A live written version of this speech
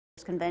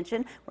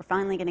Convention. We're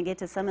finally going to get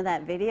to some of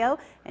that video,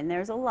 and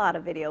there's a lot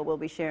of video we'll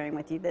be sharing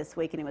with you this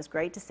week, and it was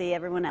great to see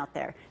everyone out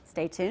there.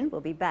 Stay tuned.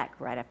 We'll be back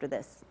right after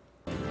this.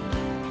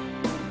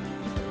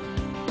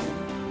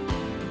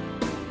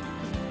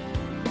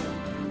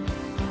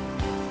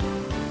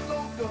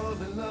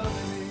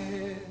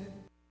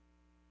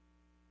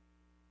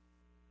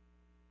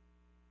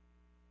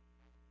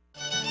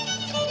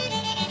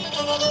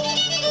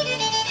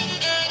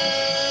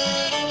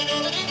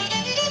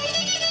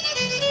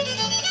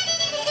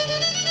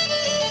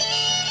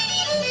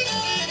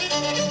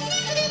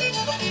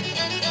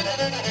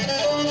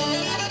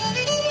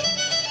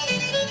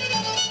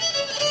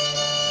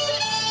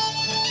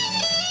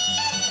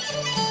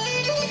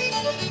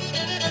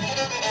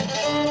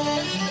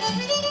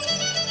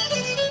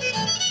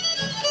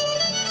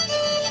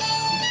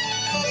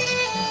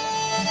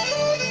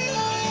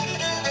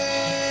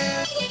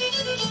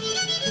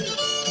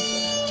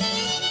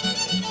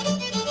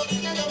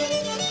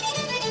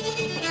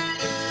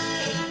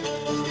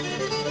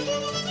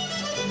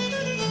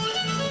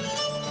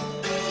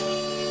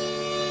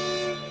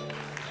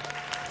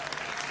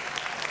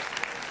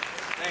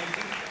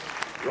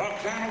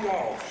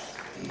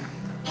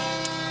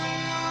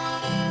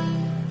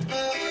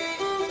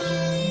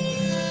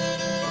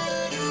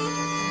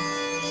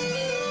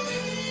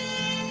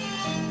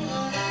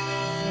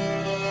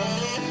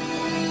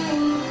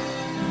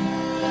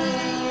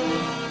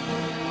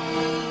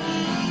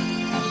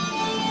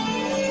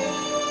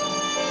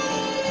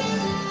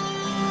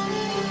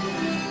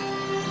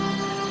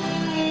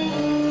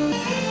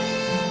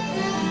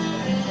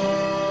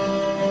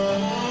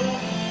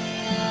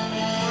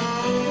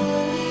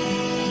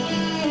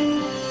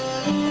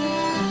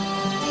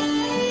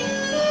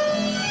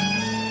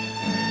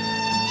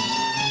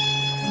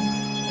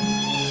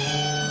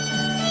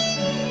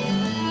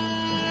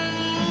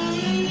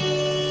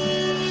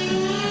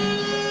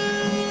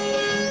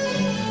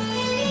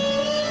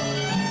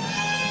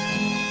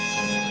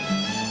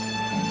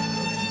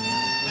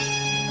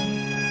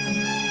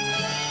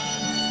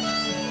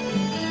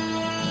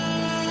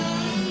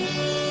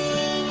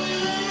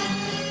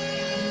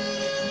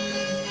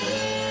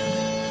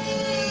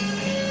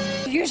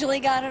 Usually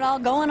got it all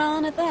going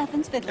on at the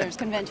Athens Fiddlers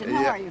Convention.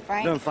 How are you,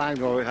 Frank? Doing fine,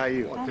 Gloria. How are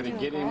you? Well, could it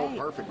get any more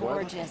perfect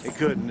weather? Gorgeous. It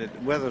couldn't. The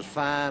weather's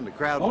fine. The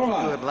crowd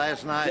was good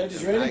last night. I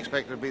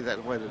expect it to be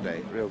that way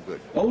today. Real good.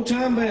 Old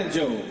time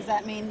banjo. Does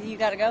that mean you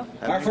got to go?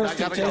 Our first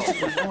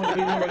contestant is going to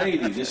be number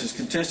 80. This is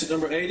contestant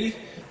number 80.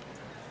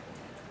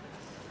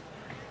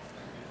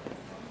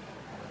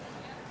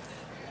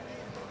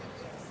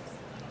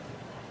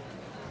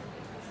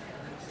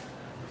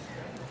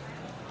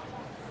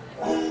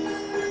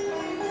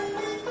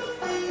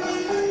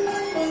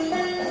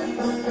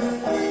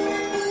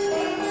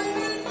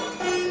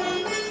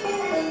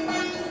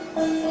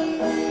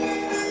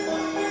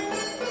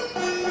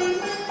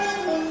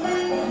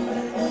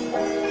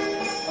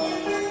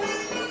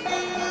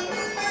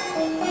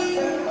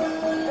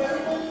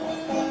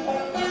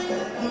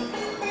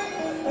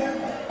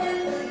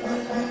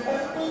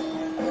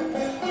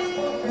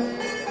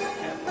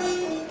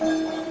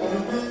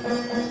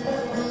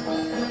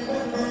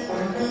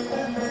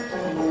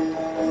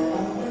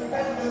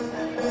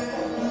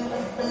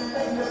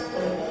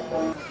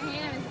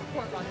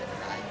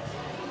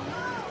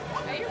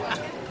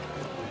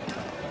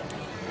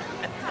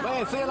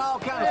 Man, seeing all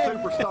kind of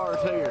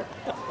superstars here.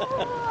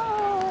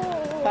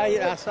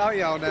 I saw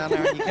y'all down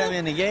there when you come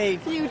in the gate.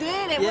 You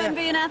did. It wouldn't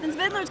be an Athens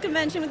Fiddlers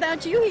Convention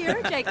without you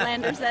here. Jake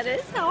Landers, that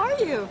is. How are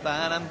you?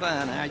 Fine, I'm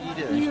fine. How you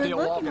doing? You're Still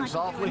walking like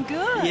softly?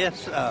 Good.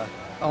 Yes,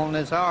 on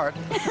this heart.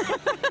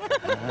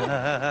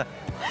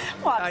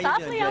 Walk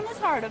softly on this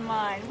heart of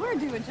mine. We're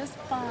doing just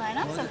fine.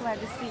 I'm so glad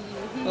to see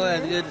you here. Well,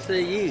 it's good to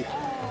see you.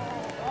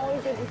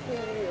 Always good to see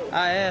you.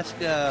 I asked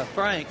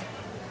Frank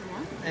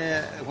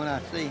when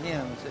I see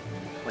him, I said,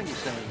 what do you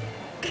say?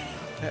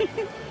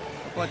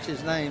 What's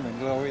his name in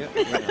Gloria?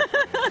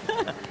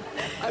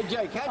 Hey,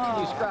 Jake, how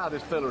do you describe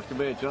this Fiddlers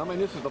Convention? I mean,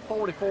 this is the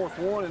 44th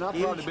one, and I've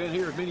probably been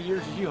here as many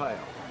years as you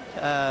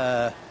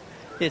have.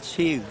 It's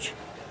huge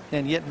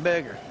and getting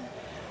bigger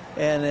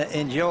and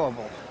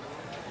enjoyable.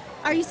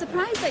 Are you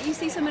surprised that you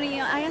see so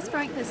many, I asked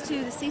Frank this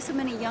too, to see so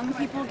many young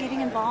people getting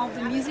involved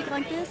in music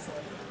like this?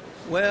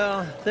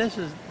 Well,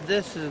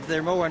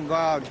 they're more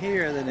involved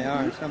here than they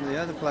are in some of the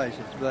other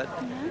places, but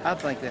I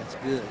think that's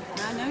good.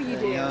 I know you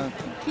do.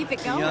 Keep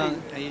it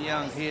going.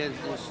 Young kids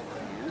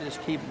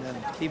just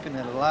keeping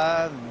it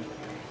alive and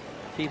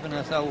keeping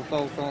us old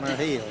folk on our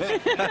heels.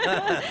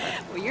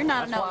 Well, you're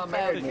not an old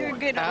folk. You're a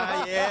good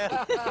old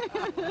yeah.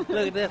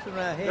 Look at this one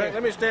right here. Jake,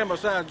 let me stand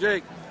beside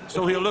Jake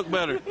so he'll look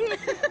better.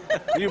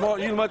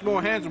 You're much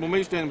more handsome with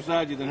me standing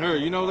beside you than her.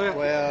 You know that?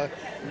 Well,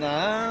 no.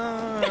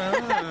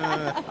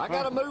 I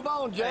got to move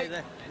on, Jake.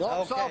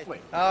 Walk softly.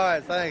 All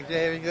right, thanks,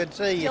 David. Good to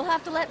see you. You'll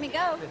have to let me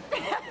go.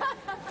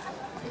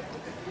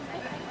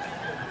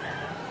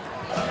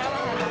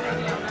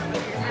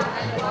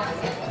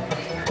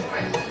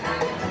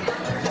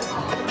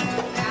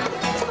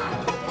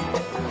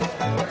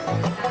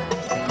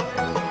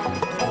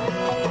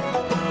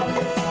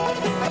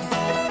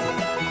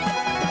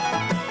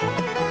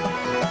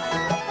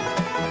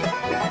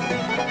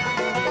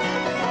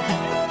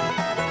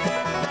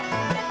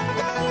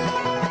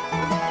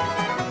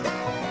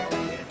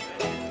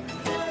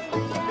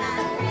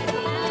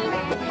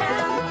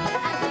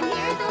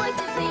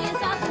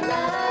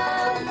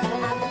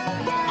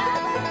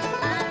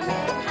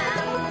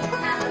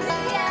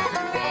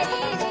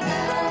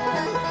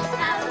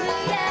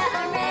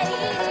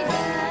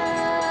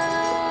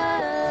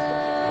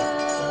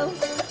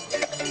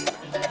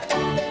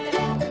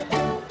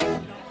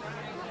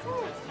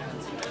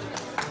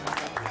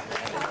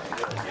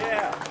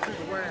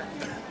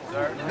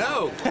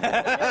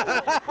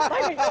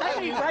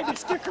 maybe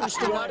stickers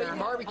together.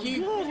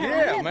 Barbecue?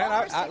 Yeah,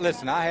 man.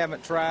 Listen, I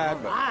haven't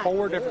tried but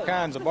 4 different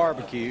kinds of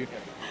barbecue,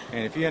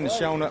 and if you hadn't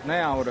shown up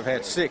now, I would have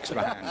had 6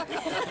 behind me.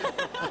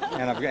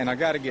 And I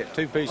got to get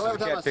 2 pieces Well,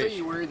 of every time I catfish. see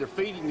you, we're either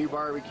feeding you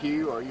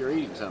barbecue or you're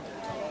eating something.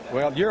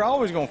 Well, you're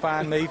always going to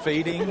find me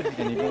feeding, and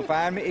you're going to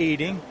find me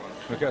eating,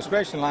 because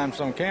especially in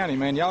Limestone County,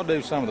 man, y'all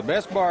do some of the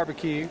best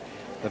barbecue,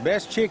 the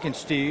best chicken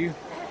stew,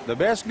 the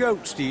best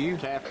goat stew,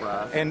 Calf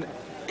fries. and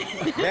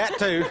that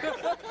too,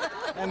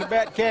 and the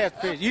best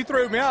catfish. You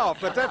threw me off,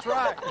 but that's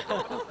right.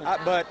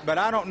 But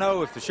I don't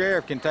know if the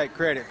sheriff can take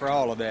credit for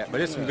all of that,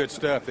 but it's some good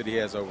stuff that he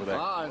has over there.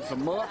 It's a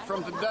month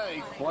from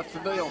today. What's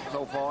the deal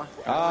so far?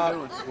 How are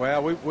we doing?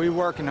 Well, we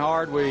working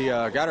hard. We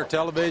got our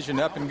television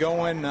up and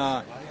going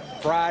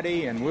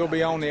Friday, and we'll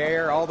be on the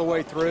air all the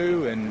way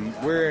through, and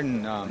we're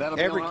in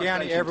every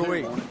county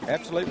every week.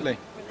 Absolutely.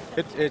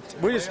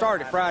 We just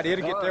started Friday.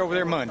 It'll get there over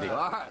there Monday.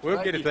 All right.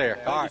 We'll get it there.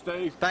 All right.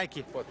 Steve. Thank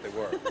you. What they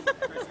were.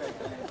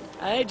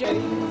 Hey, Jay.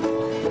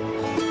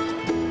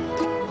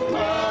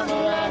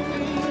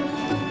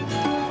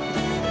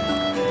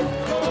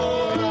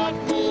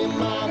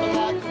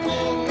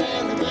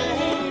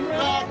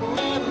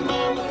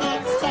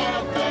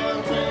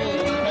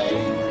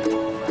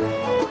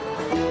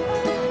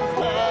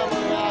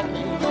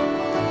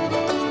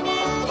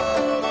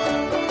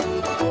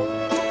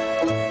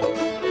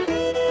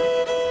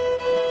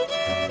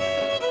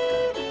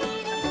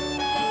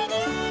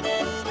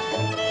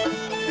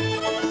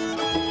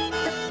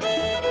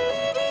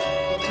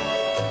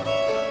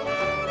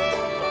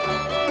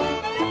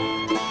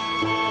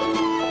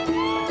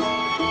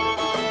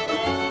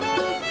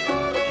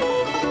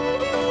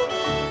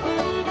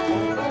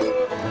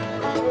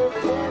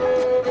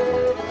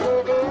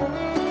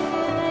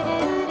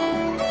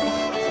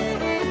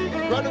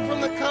 Running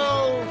from the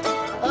cold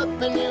up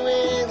in New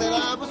England,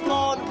 I was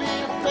born to be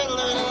a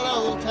fiddler in an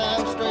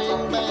old-time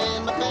string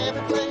band. My baby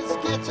plays the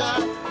guitar,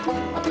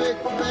 I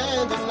pick the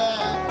banjo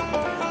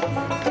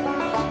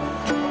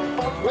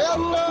Well,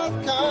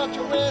 North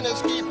Country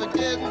winters keep a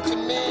getting to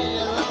me.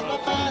 I love my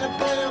mind and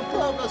play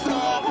poker, so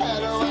I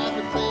had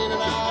everything.